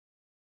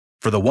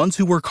For the ones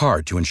who work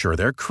hard to ensure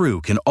their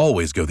crew can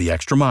always go the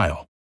extra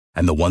mile,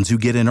 and the ones who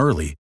get in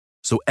early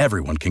so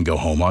everyone can go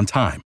home on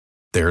time,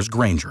 there's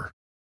Grainger,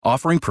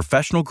 offering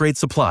professional-grade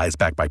supplies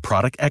backed by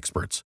product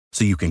experts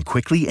so you can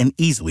quickly and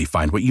easily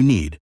find what you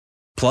need.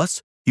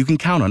 Plus, you can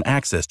count on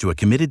access to a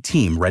committed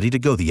team ready to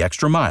go the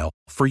extra mile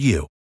for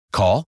you.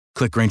 Call,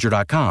 click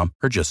Grainger.com,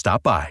 or just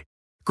stop by.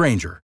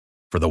 Grainger,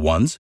 for the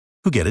ones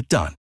who get it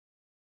done.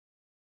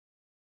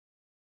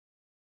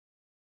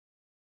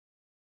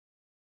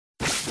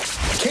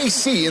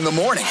 KC in the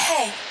morning.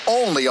 Hey.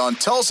 Only on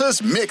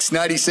Tulsa's Mix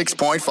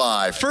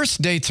 96.5.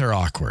 First dates are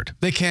awkward.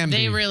 They can be.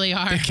 They really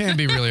are. They can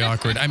be really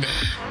awkward. I mean,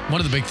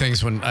 one of the big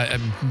things when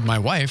my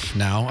wife,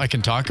 now I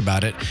can talk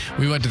about it,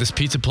 we went to this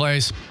pizza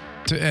place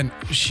and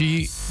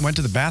she went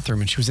to the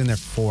bathroom and she was in there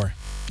forever.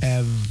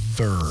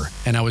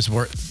 And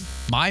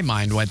my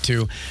mind went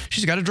to,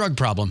 she's got a drug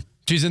problem.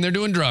 She's in there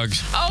doing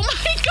drugs. Oh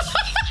my God.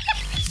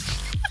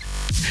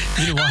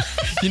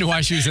 You know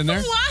why she was in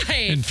there?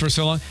 Why? And for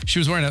so long, she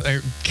was wearing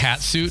a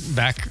cat suit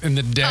back in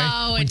the day.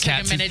 Oh, it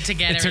took a minute to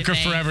get everything. It took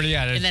her forever to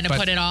get it. And then to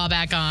put it all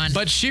back on.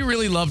 But she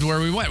really loved where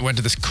we went. Went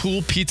to this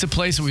cool pizza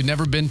place that we'd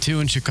never been to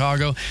in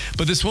Chicago.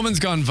 But this woman's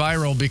gone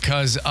viral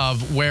because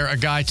of where a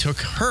guy took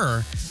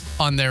her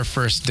on their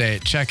first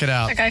date. Check it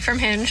out. A guy from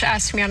Hinge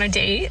asked me on a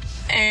date,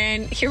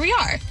 and here we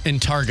are. In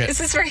Target.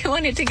 This is where he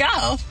wanted to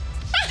go.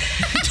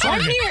 So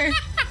I'm here.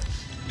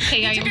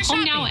 Hey, I'm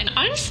home now, and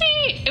honestly,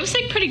 it was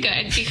like pretty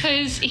good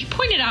because he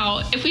pointed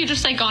out if we had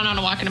just like gone on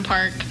a walk in a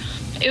park,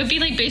 it would be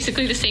like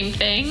basically the same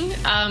thing,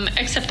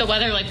 except the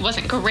weather like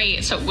wasn't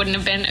great, so it wouldn't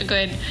have been a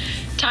good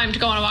time to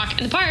go on a walk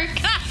in the park.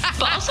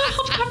 But also it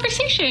helped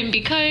conversation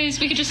because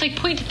we could just like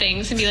point to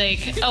things and be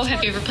like, oh,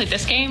 have you ever played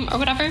this game or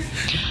whatever?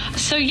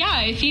 So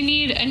yeah, if you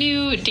need a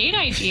new date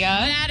idea,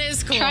 that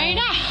is cool. Try it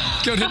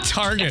out. Go to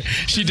Target.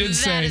 She did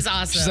say. That is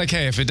awesome. She's like,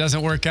 hey, if it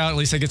doesn't work out, at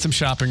least I get some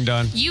shopping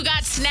done. You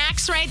got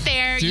snacks right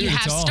there. Dude, you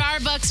have it's all-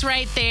 Starbucks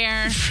right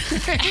there.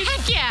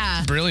 Heck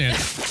yeah. Brilliant.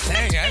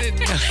 Dang, I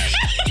didn't know.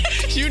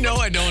 You know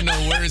I don't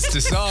know words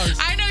to songs.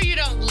 I know you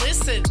don't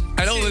listen.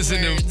 I don't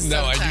listen to.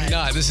 No, I do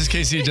not. This is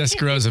Casey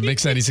Jessica Rose of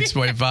Mix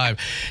 96.5.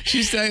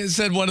 She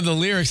said one of the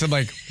lyrics. I'm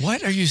like,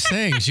 what are you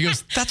saying? She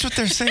goes, that's what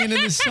they're saying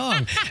in this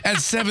song at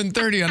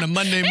 7:30 on a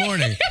Monday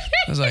morning.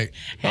 I was like,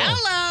 oh.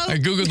 Hello. I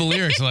Googled the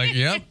lyrics. I'm like,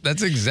 yep,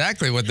 that's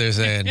exactly what they're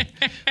saying.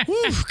 Woo,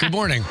 good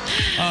morning.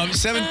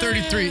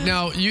 7:33.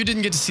 Now, you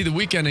didn't get to see The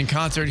Weeknd in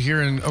concert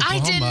here in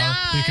Oklahoma. I did not.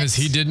 Because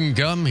he didn't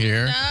come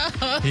here.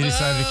 No. He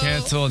decided to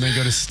cancel and then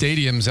go to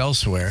stadiums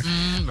elsewhere.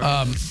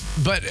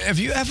 But have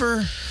you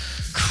ever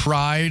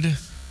cried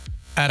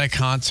at a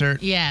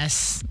concert?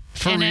 Yes.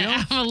 For and real?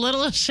 I'm a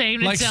little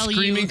ashamed Like to tell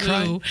screaming you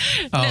cry? who.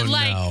 Oh,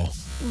 like, no.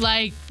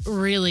 Like,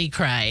 really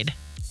cried.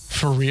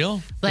 For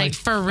real? Like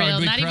for real.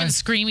 ugly Not cry? even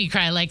screamy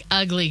cry, like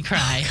ugly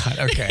cry. God,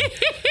 okay.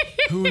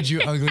 Who would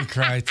you ugly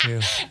cry to?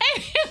 It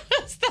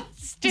was the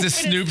The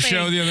stupidest Snoop thing.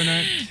 show the other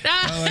night?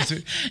 Oh, that's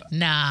it.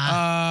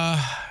 Nah.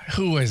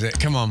 Who was it?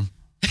 Come on.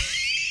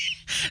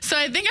 So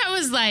I think I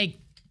was like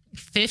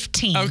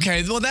 15.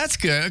 Okay, well, that's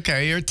good.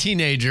 Okay, you're a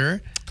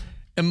teenager,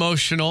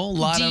 emotional,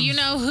 Do you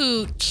know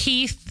who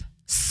Keith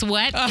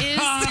Sweat is?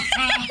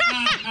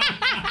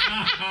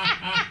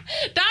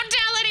 Don't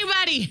tell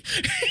anybody.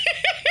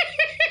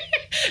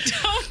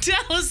 Don't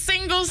tell a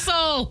single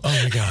soul Oh,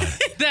 my God.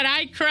 that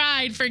I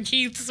cried for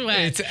Keith Sweat.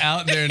 It's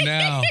out there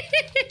now.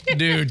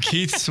 Dude,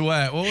 Keith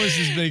Sweat. What was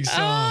his big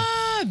song?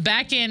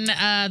 Back in,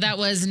 that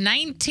was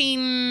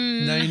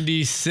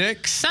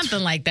 96?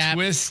 something like that.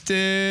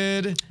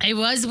 Twisted. It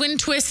was when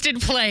Twisted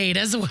played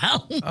as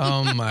well.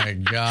 Oh, my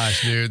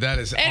gosh, dude. That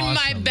is And awesome.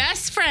 my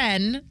best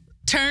friend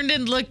turned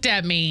and looked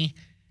at me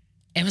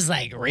and was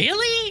like,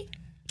 really?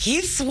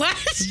 Keith Sweat?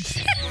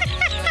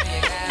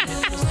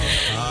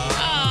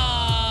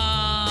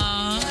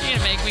 Aw, you're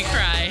gonna make me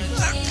cry.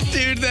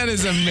 Dude, that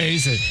is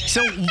amazing.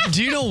 So,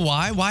 do you know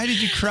why? Why did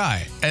you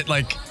cry at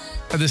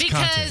this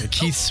concert? At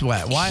Keith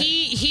Sweat. Why?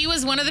 He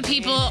was one of the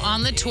people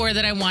on the tour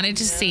that I wanted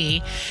to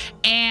see,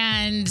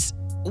 and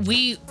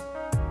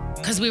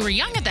because we were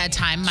young at that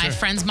time, my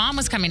friend's mom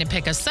was coming to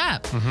pick us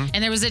up,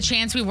 and there was a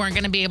chance we weren't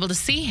going to be able to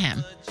see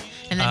him.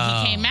 And then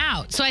he came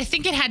out. So I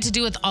think it had to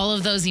do with all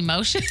of those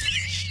emotions.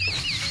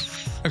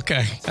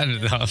 Okay, I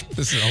don't know.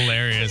 This is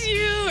hilarious.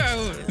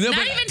 Not Even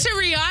to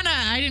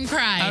Rihanna, I didn't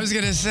cry. I was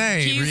gonna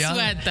say Keith Rihanna.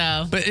 Sweat,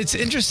 though. But it's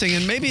interesting,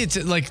 and maybe it's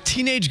like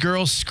teenage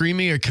girls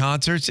screaming at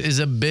concerts is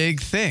a big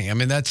thing. I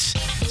mean, that's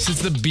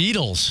since the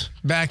Beatles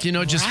back,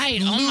 just right.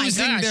 Oh my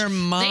losing gosh. their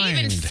mind.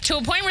 They even to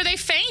a point where they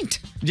faint.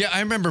 Yeah,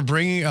 I remember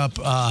bringing up.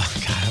 God,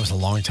 that was a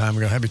long time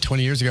ago. Maybe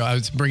 20 years ago. I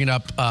was bringing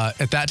up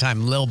at that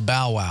time Lil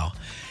Bow Wow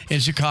in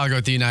Chicago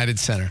at the United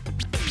Center.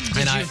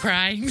 Did you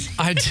cry?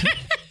 I did.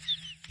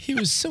 He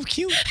was so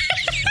cute.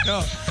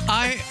 No,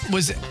 I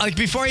was like,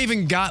 before I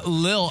even got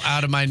Lil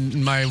out of my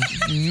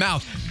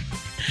mouth,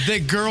 the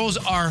girls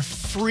are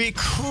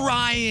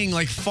crying,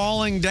 like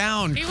falling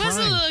down. He was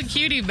a little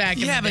cutie back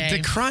in the day. Yeah, but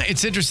the crying,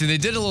 it's interesting. They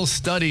did a little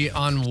study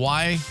on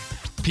why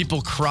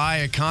people cry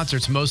at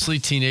concerts, mostly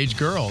teenage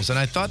girls. And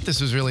I thought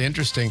this was really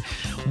interesting.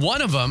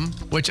 One of them,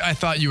 which I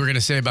thought you were going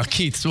to say about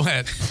Keith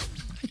Sweat.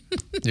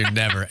 You're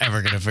never,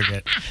 ever going to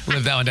forget.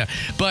 Live that one down.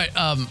 But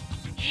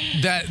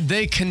that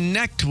they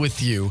connect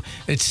with you.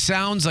 It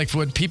sounds like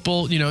what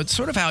people, it's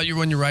sort of how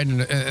when you're riding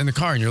in the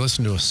car and you're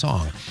listening to a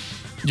song.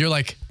 You're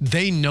like,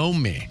 they know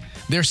me.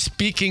 They're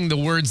speaking the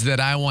words that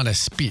I want to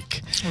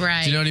speak.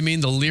 Right. Do you know what I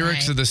mean? The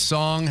lyrics of the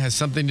song has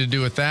something to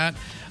do with that.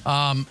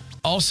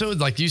 Also,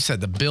 like you said,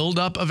 the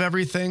buildup of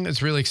everything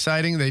is really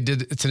exciting.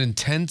 It's an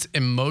intense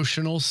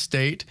emotional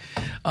state.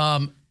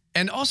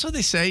 And also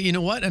they say, you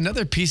know what?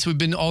 Another piece we've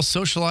been all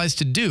socialized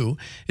to do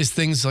is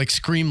things like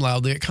scream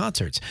loudly at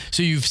concerts.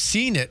 So you've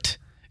seen it.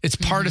 It's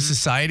part of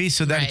society,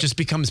 so that it just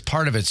becomes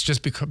part of it. It's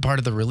just part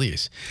of the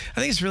release. I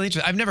think it's really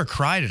interesting. I've never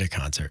cried at a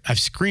concert. I've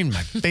screamed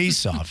my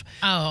face off.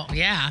 Oh,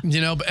 yeah.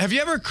 But have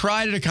you ever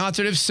cried at a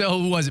concert? If so,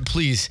 who was it?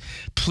 Please.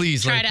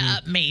 Try to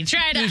up me.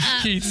 Try to up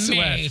Keith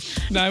Sweat. me.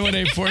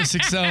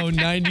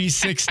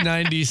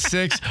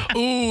 918-460-9696.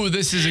 Ooh,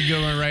 this is a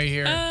good one right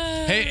here.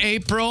 Hey,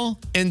 April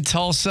in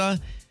Tulsa.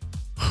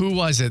 Who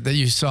was it that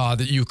you saw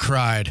that you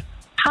cried?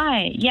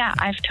 Hi. Yeah,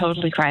 I've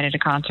totally cried at a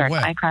concert.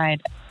 What? I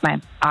cried my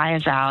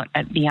eyes out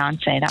at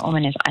Beyonce. That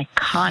woman is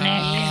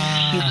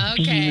iconic.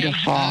 She's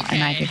beautiful.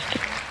 And I just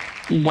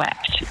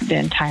wept the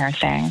entire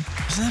thing.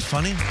 Isn't that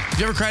funny? Have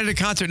you ever cried at a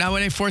concert?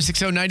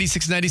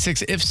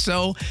 918-460-9696. If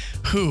so,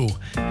 who?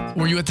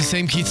 Were you at the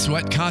same Keith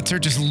Sweat concert,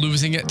 just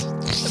losing it?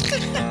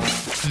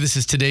 This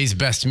is today's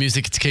best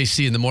music. It's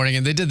KC in the morning.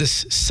 And they did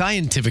this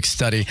scientific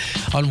study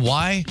on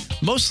why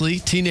mostly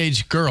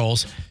teenage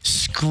girls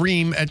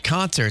scream at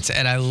concerts.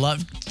 And I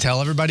love to tell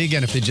everybody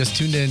again, if they just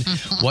tuned in,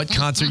 what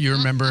concert you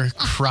remember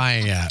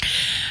crying at.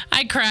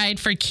 I cried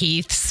for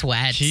Keith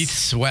Sweat. Keith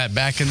Sweat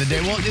back in the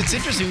day. Well, it's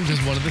interesting because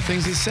one of the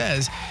things it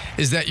says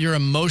is that you're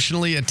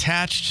emotionally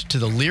attached to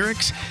the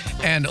lyrics.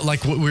 And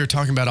like what we were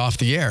talking about off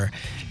the air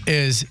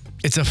is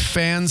it's a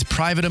fan's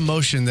private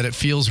emotion that it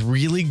feels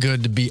really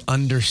good to be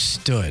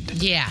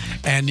understood. Yeah.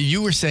 And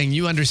you were saying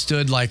you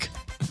understood like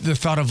the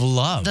thought of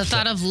love. The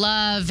thought of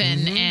love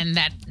and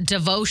that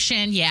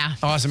devotion. Yeah.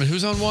 Awesome. And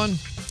who's on one?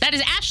 That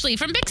is Ashley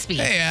from Bixby.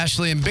 Hey,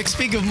 Ashley in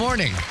Bixby. Good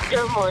morning.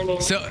 Good morning.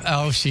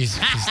 So, she's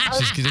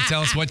going to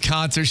tell us what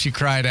concert she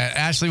cried at.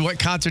 Ashley, what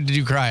concert did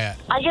you cry at?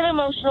 I get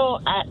emotional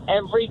at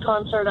every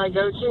concert I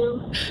go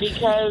to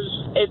because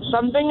it's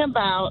something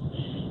about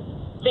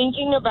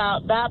thinking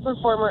about that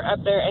performer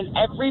up there and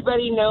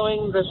everybody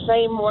knowing the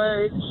same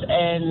words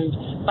and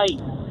like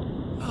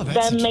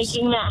them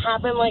making that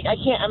happen. Like I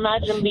can't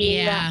imagine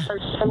being that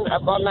person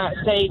up on that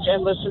stage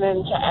and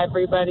listening to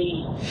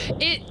everybody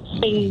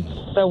sing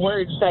the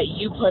words that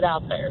you put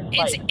out there.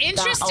 It's interesting.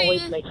 That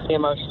always makes me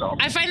emotional.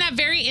 I find that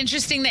very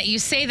interesting that you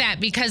say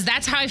that because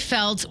that's how I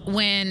felt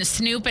when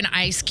Snoop and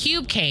Ice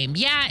Cube came.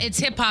 Yeah, it's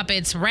hip hop,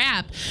 it's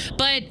rap,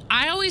 but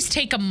I always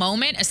take a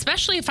moment,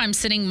 especially if I'm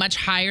sitting much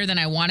higher than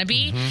I want to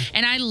be,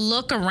 and I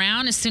look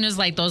around as soon as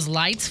like those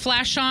lights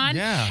flash on,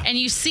 and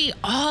you see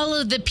all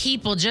of the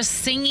people just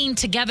singing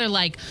together.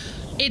 Like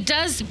it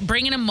does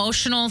bring an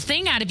emotional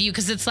thing out of you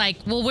because it's like,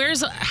 well,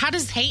 how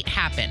does hate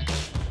happen?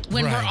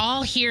 When we're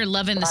all here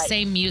loving the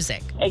same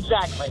music.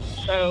 Exactly.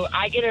 So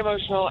I get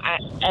emotional at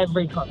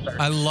every concert.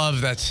 I love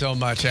that so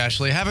much,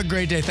 Ashley. Have a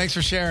great day. Thanks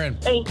for sharing.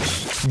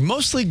 Thanks.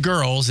 Mostly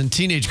girls and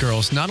teenage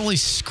girls not only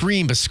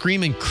scream, but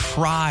scream and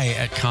cry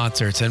at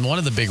concerts. And one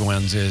of the big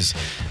ones is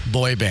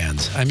boy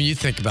bands. I mean, you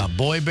think about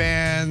boy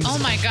bands. Oh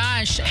my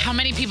gosh. How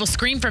many people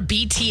scream for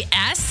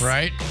BTS?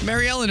 Right.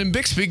 Mary Ellen in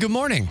Bixby, good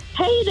morning.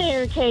 Hey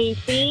there,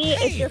 Casey.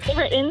 It's your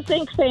favorite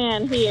NSYNC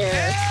fan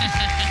here.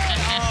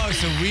 Oh,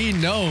 so we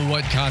know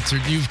what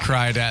concert you've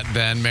cried at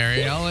then,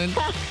 Mary Ellen.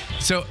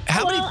 So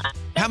how many?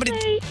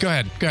 Go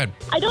ahead.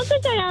 I don't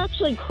think I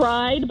actually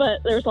cried,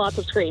 but there's lots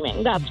of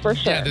screaming. That's for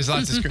sure. Yeah, there's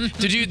lots of screaming.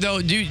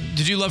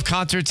 Did you love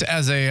concerts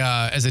as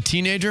a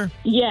teenager?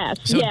 Yes.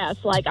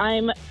 Like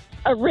I'm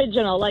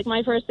original. Like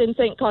my first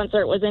NSYNC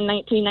concert was in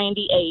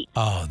 1998.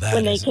 Oh, that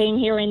when they came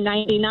here in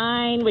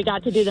 ¡99, we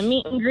got to do the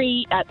meet and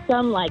greet at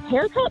some like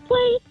haircut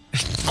place.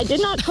 I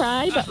did not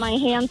cry, but my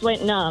hands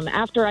went numb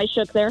after I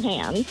shook their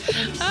hands.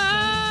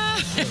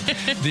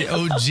 The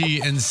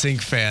OG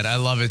NSYNC fan. I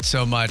love it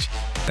so much.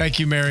 Thank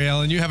you, Mary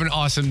Ellen. You have an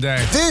awesome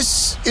day.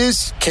 This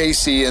is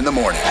KC in the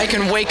morning. I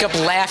can wake up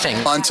laughing.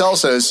 On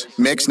Tulsa's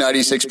Mix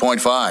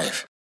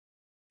 96.5.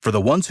 For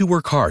the ones who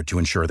work hard to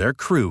ensure their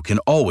crew can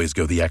always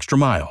go the extra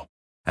mile,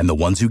 and the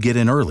ones who get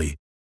in early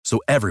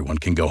so everyone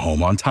can go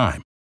home on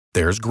time,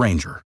 there's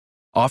Grainger,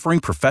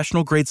 offering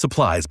professional-grade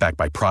supplies backed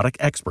by product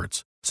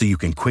experts so you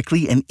can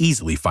quickly and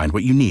easily find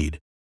what you need.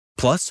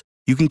 Plus,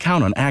 you can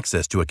count on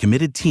access to a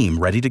committed team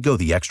ready to go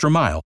the extra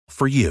mile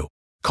for you.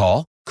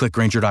 Call, click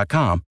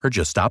Grainger.com, or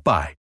just stop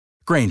by.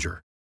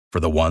 Grainger, for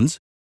the ones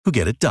who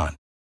get it done.